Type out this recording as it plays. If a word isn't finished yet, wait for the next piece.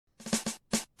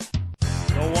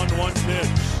The 1-1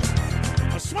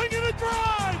 pitch. A swing and a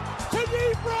drive to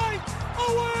deep right.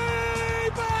 Away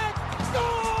back.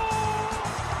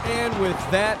 Goal! And with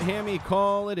that hammy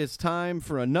call, it is time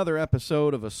for another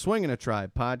episode of A Swing and a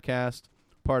Tribe podcast,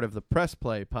 part of the Press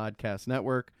Play Podcast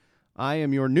Network. I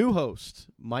am your new host,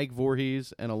 Mike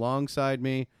Voorhees, and alongside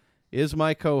me is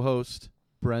my co-host,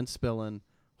 Brent Spillin.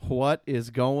 What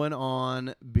is going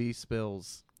on, B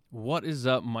Spills? What is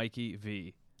up, Mikey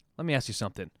V? Let me ask you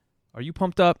something. Are you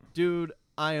pumped up? Dude,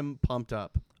 I am pumped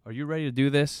up. Are you ready to do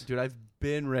this? Dude, I've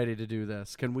been ready to do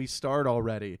this. Can we start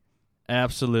already?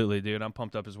 Absolutely, dude. I'm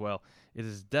pumped up as well. It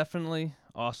is definitely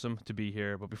awesome to be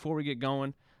here. But before we get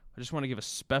going, I just want to give a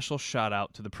special shout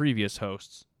out to the previous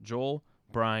hosts, Joel,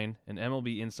 Brian, and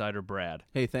MLB Insider Brad.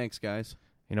 Hey, thanks, guys.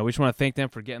 We just want to thank them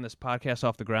for getting this podcast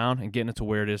off the ground and getting it to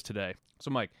where it is today. So,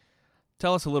 Mike,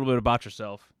 tell us a little bit about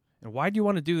yourself, and why do you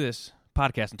want to do this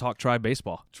podcast and talk Tribe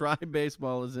baseball? Tribe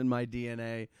baseball is in my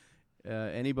DNA.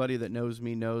 Anybody that knows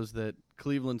me knows that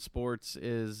Cleveland sports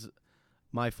is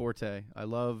my forte. I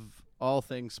love all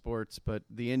things sports, but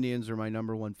the Indians are my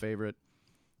number one favorite.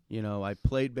 I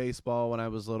played baseball when I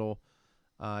was little.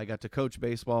 I got to coach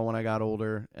baseball when I got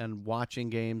older, and watching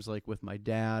games like with my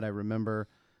dad. I remember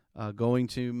going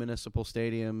to Municipal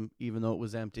Stadium, even though it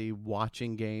was empty,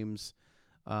 watching games.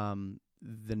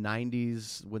 The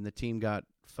 90s when the team got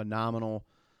phenomenal.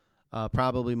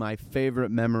 Probably my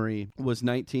favorite memory was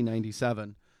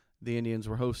 1997. The Indians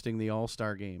were hosting the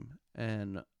All-Star game,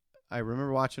 and I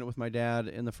remember watching it with my dad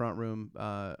in the front room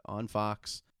on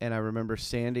Fox, and I remember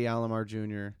Sandy Alomar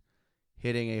Jr.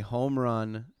 hitting a home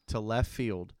run to left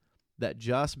field that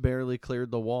just barely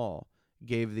cleared the wall,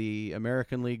 gave the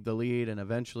American League the lead, and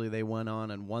eventually they went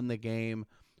on and won the game.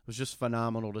 It was just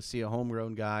phenomenal to see a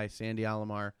homegrown guy, Sandy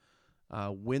Alomar,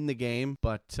 win the game.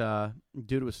 But,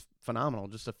 dude, it was phenomenal.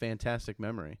 Just a fantastic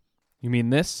memory. You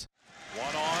mean this? 1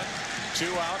 on, 2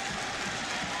 out.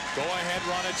 Go ahead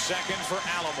run at second for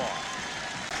Alomar.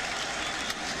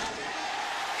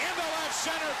 Into left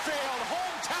center field.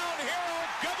 Hometown hero,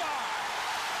 goodbye.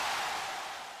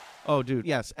 Oh, dude,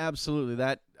 yes, absolutely.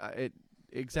 That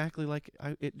exactly like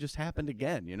it just happened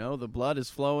again. The blood is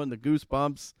flowing, the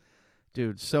goosebumps.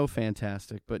 Dude, so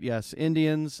fantastic. But yes,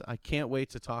 Indians, I can't wait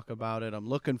to talk about it. I'm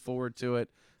looking forward to it.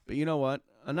 But you know what?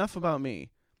 Enough about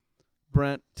me.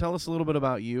 Brent, tell us a little bit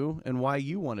about you and why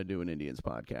you want to do an Indians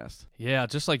podcast. Yeah,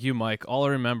 just like you, Mike, all I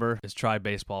remember is Tribe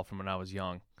baseball from when I was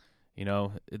young.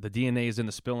 The DNA is in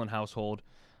the Spillin household.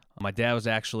 My dad was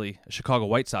actually a Chicago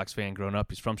White Sox fan growing up.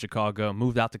 He's from Chicago,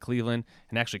 moved out to Cleveland,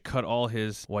 and actually cut all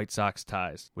his White Sox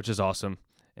ties, which is awesome.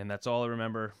 And that's all I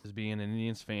remember is being an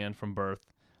Indians fan from birth.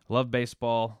 Love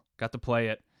baseball, got to play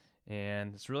it,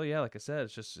 and it's really, like I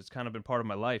said, it's kind of been part of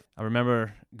my life. I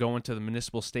remember going to the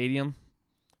Municipal Stadium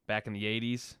back in the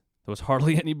 80s. There was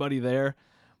hardly anybody there,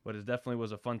 but it definitely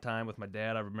was a fun time with my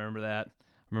dad. I remember that. I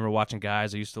remember watching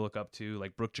guys I used to look up to,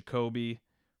 like Brooke Jacoby,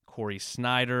 Corey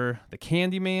Snyder, the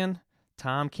Candyman,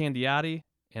 Tom Candiotti,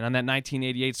 and on that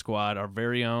 1988 squad, our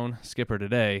very own skipper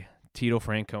today, Tito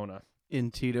Francona.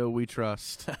 In Tito we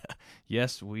trust.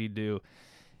 Yes, we do.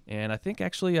 And I think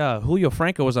actually Julio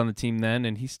Franco was on the team then,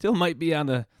 and he still might be on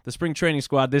the spring training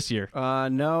squad this year.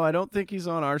 No, I don't think he's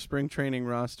on our spring training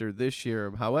roster this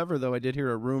year. However, though, I did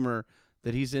hear a rumor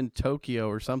that he's in Tokyo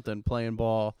or something playing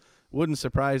ball. Wouldn't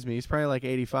surprise me. He's probably like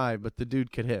 85, but the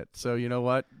dude could hit. So you know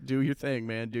what? Do your thing,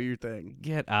 man. Do your thing.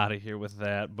 Get out of here with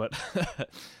that. But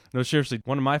no, seriously,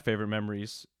 one of my favorite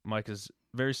memories, Mike, is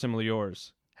very similar to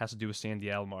yours. Has to do with Sandy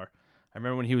Alomar. I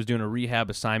remember when he was doing a rehab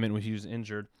assignment when he was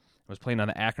injured. I was playing on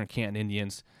the Akron Canton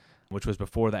Indians, which was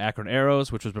before the Akron Arrows,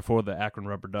 which was before the Akron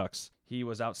Rubber Ducks. He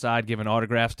was outside giving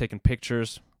autographs, taking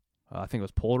pictures. I think it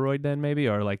was Polaroid then maybe,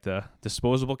 or like the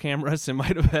disposable cameras. It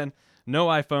might have been. No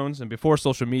iPhones and before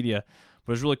social media.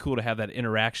 But it was really cool to have that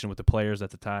interaction with the players at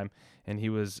the time. And he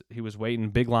was waiting,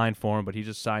 big line for him, but he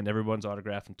just signed everyone's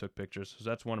autograph and took pictures. So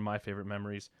that's one of my favorite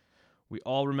memories. We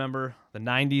all remember the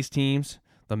 90s teams,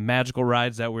 the magical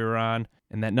rides that we were on,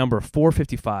 and that number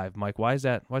 455. Mike, why is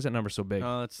that number so big?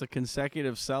 It's the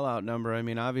consecutive sellout number. I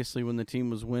mean, obviously when the team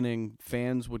was winning,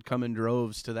 fans would come in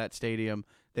droves to that stadium.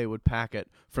 They would pack it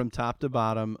from top to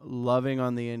bottom, loving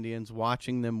on the Indians,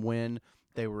 watching them win.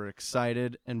 They were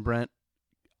excited. And Brent,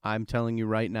 I'm telling you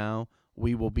right now,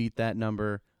 we will beat that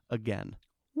number again.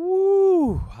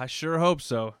 Woo! I sure hope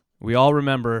so. We all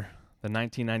remember the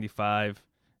 1995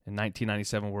 and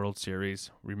 1997 World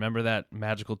Series. Remember that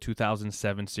magical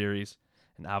 2007 series,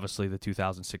 and obviously the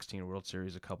 2016 World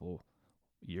Series a couple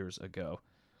years ago.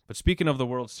 But speaking of the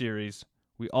World Series,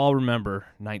 we all remember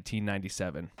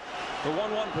 1997. The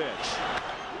 1-1 pitch.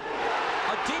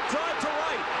 A deep drive to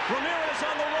right. Ramirez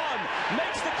on the run.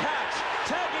 Makes the catch.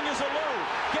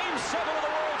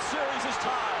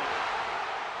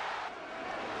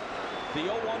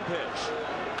 pitch.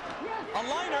 A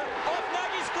liner off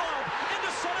Nagy's glove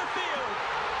into center field.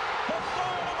 The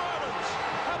Florida Marlins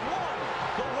have won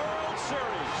the World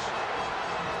Series.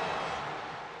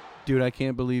 Dude, I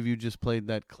can't believe you just played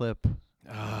that clip.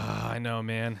 I know,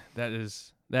 man. That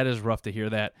is rough to hear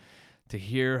that. To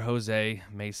hear Jose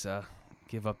Mesa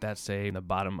give up that save in the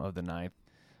bottom of the ninth.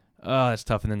 That's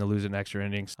tough, and then to lose in extra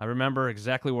innings. I remember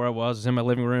exactly where I was. I was in my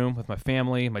living room with my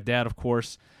family, my dad, of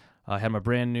course. I had my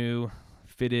brand new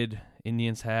fitted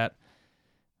Indians hat.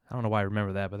 I don't know why I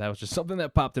remember that, but that was just something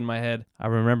that popped in my head. I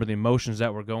remember the emotions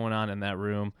that were going on in that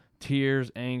room.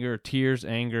 Tears, anger.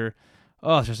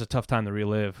 Oh, it's just a tough time to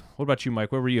relive. What about you,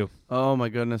 Mike? Where were you? Oh, my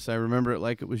goodness. I remember it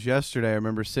like it was yesterday. I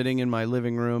remember sitting in my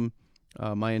living room.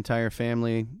 My entire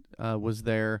family was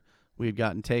there. We had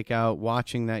gotten takeout,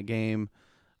 watching that game.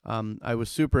 I was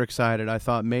super excited. I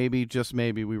thought maybe, just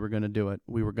maybe, we were going to do it.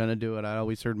 I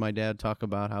always heard my dad talk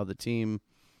about how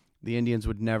the Indians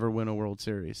would never win a World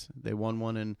Series. They won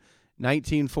one in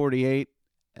 1948,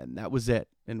 and that was it.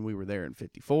 And we were there in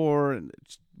 54, and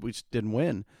we just didn't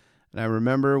win. And I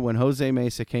remember when Jose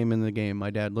Mesa came in the game, my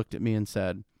dad looked at me and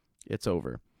said, "It's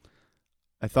over."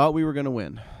 I thought we were going to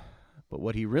win. But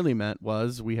what he really meant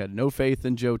was we had no faith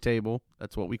in Joe Table.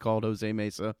 That's what we called Jose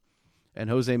Mesa. And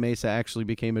Jose Mesa actually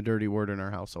became a dirty word in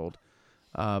our household.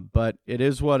 But it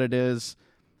is what it is.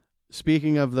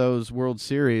 Speaking of those World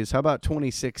Series, how about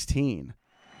 2016?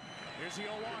 Here's the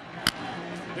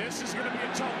 0-1. This is going to be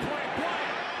a tough play.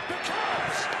 Bryant, the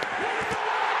Cubs win the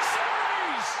World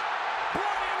Series.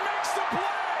 Bryant makes the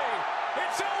play.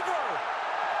 It's over.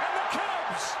 And the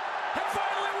Cubs have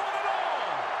finally won it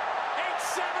all.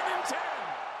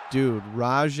 8-7-10. Dude,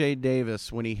 Rajai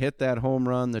Davis, when he hit that home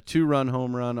run, the 2-run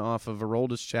home run off of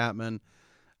Aroldis Chapman,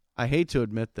 I hate to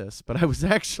admit this, but I was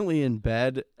actually in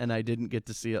bed, and I didn't get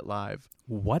to see it live.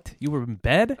 What? You were in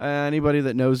bed? Anybody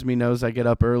that knows me knows I get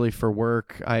up early for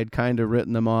work. I had kind of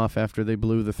written them off after they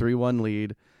blew the 3-1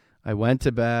 lead. I went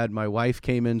to bed. My wife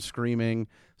came in screaming,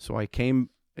 so I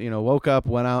woke up,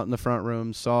 went out in the front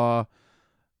room, saw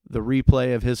the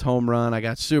replay of his home run. I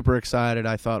got super excited.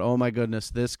 I thought, oh my goodness,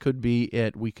 this could be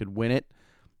it. We could win it.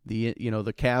 The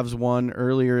Cavs won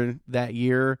earlier that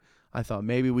year. I thought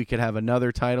maybe we could have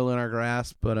another title in our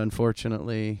grasp, but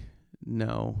unfortunately,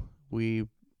 no. We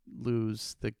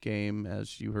lose the game,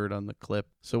 as you heard on the clip.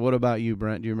 So what about you,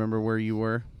 Brent? Do you remember where you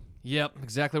were? Yep,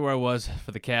 exactly where I was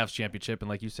for the Cavs championship, and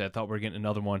like you said, I thought we were getting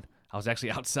another one. I was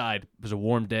actually outside. It was a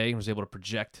warm day, and was able to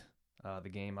project the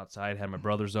game outside. Had my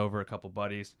brothers over, a couple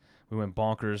buddies. We went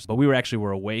bonkers, but we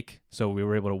were awake, so we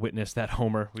were able to witness that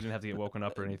homer. We didn't have to get woken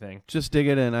up or anything. Just dig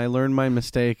it in. I learned my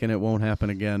mistake, and it won't happen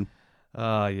again.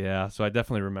 Yeah, so I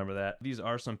definitely remember that. These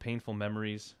are some painful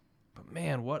memories, but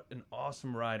man, what an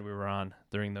awesome ride we were on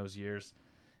during those years.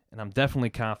 And I'm definitely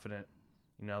confident,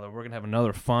 that we're going to have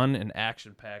another fun and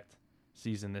action-packed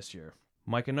season this year.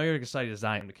 Mike, I know you're excited as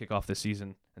I am to kick off this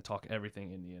season and talk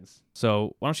everything Indians.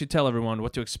 So why don't you tell everyone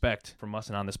what to expect from us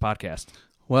and on this podcast?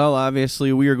 Well,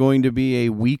 obviously, we are going to be a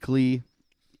weekly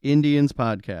Indians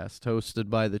podcast hosted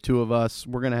by the two of us.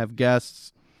 We're going to have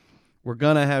guests. We're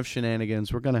going to have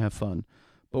shenanigans. We're going to have fun.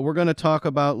 But we're going to talk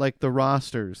about the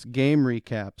rosters, game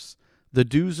recaps, the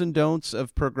do's and don'ts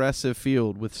of Progressive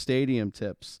Field with stadium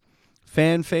tips,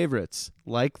 fan favorites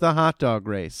like the hot dog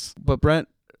race. But Brent,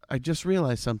 I just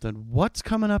realized something. What's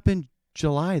coming up in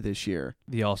July this year?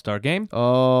 The All-Star Game?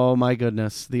 Oh, my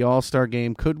goodness. The All-Star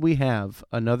Game. Could we have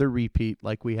another repeat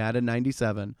like we had in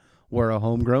 97 where a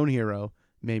homegrown hero,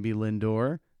 maybe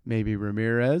Lindor, maybe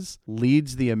Ramirez,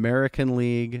 leads the American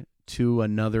League to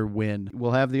another win?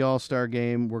 We'll have the All-Star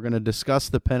Game. We're going to discuss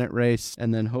the pennant race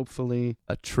and then hopefully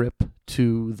a trip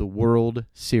to the World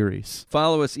Series.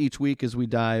 Follow us each week as we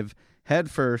dive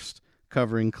headfirst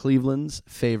covering Cleveland's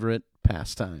favorite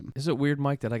pastime. Is it weird,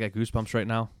 Mike, that I got goosebumps right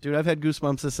now? Dude, I've had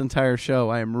goosebumps this entire show.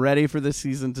 I am ready for this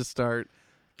season to start.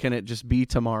 Can it just be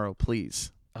tomorrow,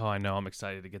 please? Oh, I know. I'm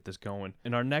excited to get this going.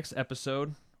 In our next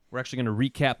episode, we're actually going to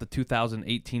recap the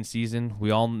 2018 season.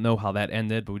 We all know how that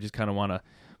ended, but we just kind of want to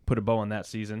put a bow on that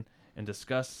season and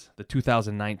discuss the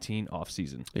 2019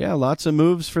 offseason. Yeah, lots of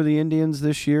moves for the Indians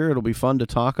this year. It'll be fun to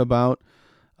talk about.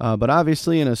 But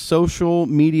obviously, in a social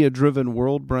media-driven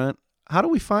world, Brent, how do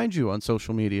we find you on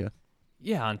social media?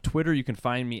 Yeah, on Twitter, you can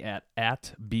find me at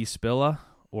 @bspilla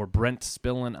or Brent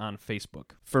Spillin on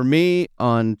Facebook. For me,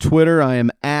 on Twitter, I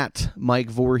am at Mike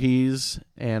Voorhees,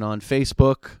 and on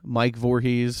Facebook, Mike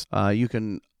Voorhees. You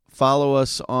can follow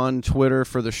us on Twitter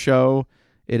for the show.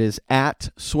 It is at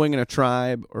Swingin' a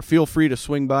Tribe, or feel free to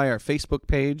swing by our Facebook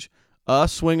page,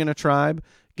 Swingin' a Tribe.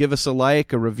 Give us a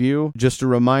like, a review. Just a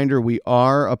reminder, we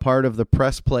are a part of the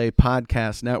Press Play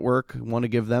Podcast Network. Want to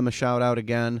give them a shout out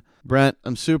again. Brent,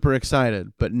 I'm super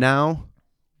excited. But now,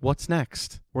 what's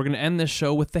next? We're going to end this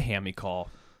show with the hammy call.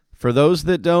 For those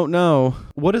that don't know,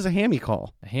 what is a hammy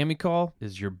call? A hammy call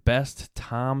is your best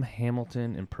Tom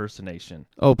Hamilton impersonation.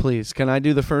 Oh, please. Can I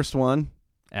do the first one?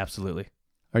 Absolutely.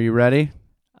 Are you ready?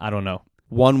 I don't know.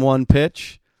 1-1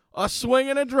 pitch. A swing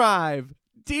and a drive.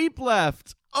 Deep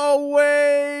left.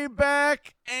 Away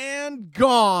back and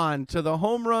gone to the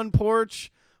home run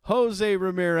porch. Jose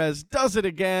Ramirez does it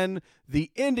again.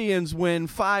 The Indians win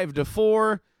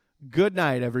 5-4. Good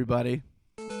night, everybody.